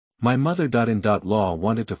My mother.in.law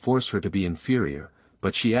wanted to force her to be inferior,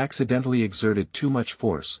 but she accidentally exerted too much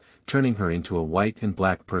force, turning her into a white and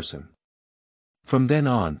black person. From then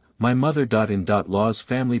on, my mother.in.law's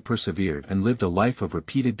family persevered and lived a life of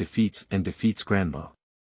repeated defeats and defeatsGrandma.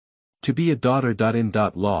 To be a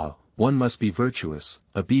daughter.in.law, one must be virtuous,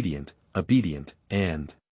 obedient,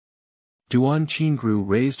 and. Duan Qingrou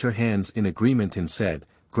raised her hands in agreement and said,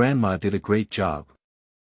 "Grandma did a great job.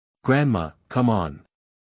 Grandma, come on."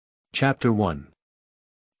 Chapter 1.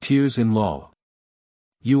 Tears in Law.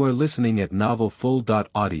 You are listening at Novel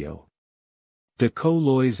Full.audio. De co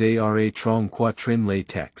lois ara trong quatrin lay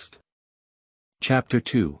text. Chapter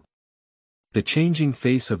 2. The Changing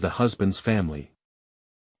Face of the Husband's Family.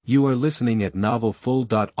 You are listening at Novel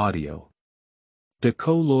Full.audio. De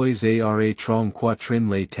co lois ara trong quatrin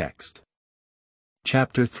lay text.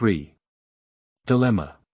 Chapter 3.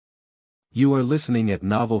 Dilemma. You are listening at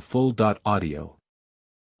Novel Full.audio.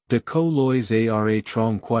 De co lois ara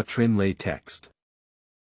trong quatrin lay text.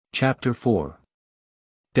 Chapter 4.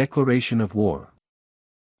 Declaration of War.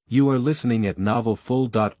 You are listening at Novel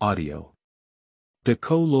Full.audio. De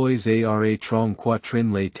co lois ara trong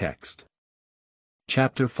quatrin lay text.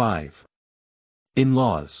 Chapter 5.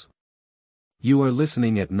 In-laws. You are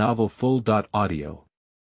listening at Novel Full.audio.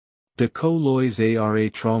 De co lois ara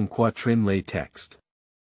trong quatrin lay text.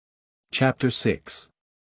 Chapter 6.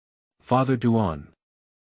 Father Duan.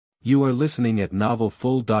 You are listening at Novel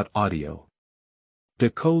Full.audio. De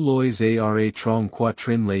co lois ara trong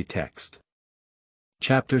quatrin lay text.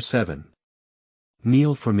 Chapter 7.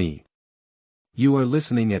 Kneel for me. You are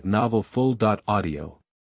listening at Novel Full.audio.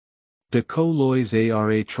 De co lois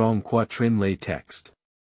ara trong quatrin lay text.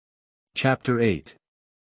 Chapter 8.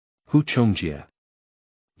 Chongjie.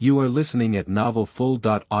 You are listening at Novel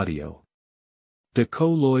Full.audio. De co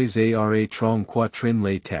lois ara trong quatrin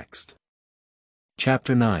lay text.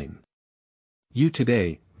 Chapter 9. You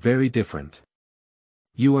today, very different.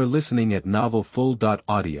 You are listening at Novel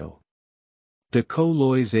Full.audio. De co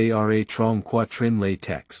lois ara trong quatrin lay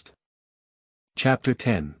text. Chapter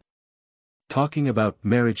 10. Talking about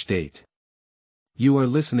marriage date. You are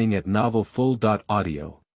listening at Novel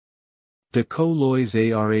Full.audio. De co lois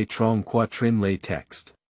ara trong quatrin lay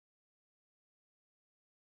text.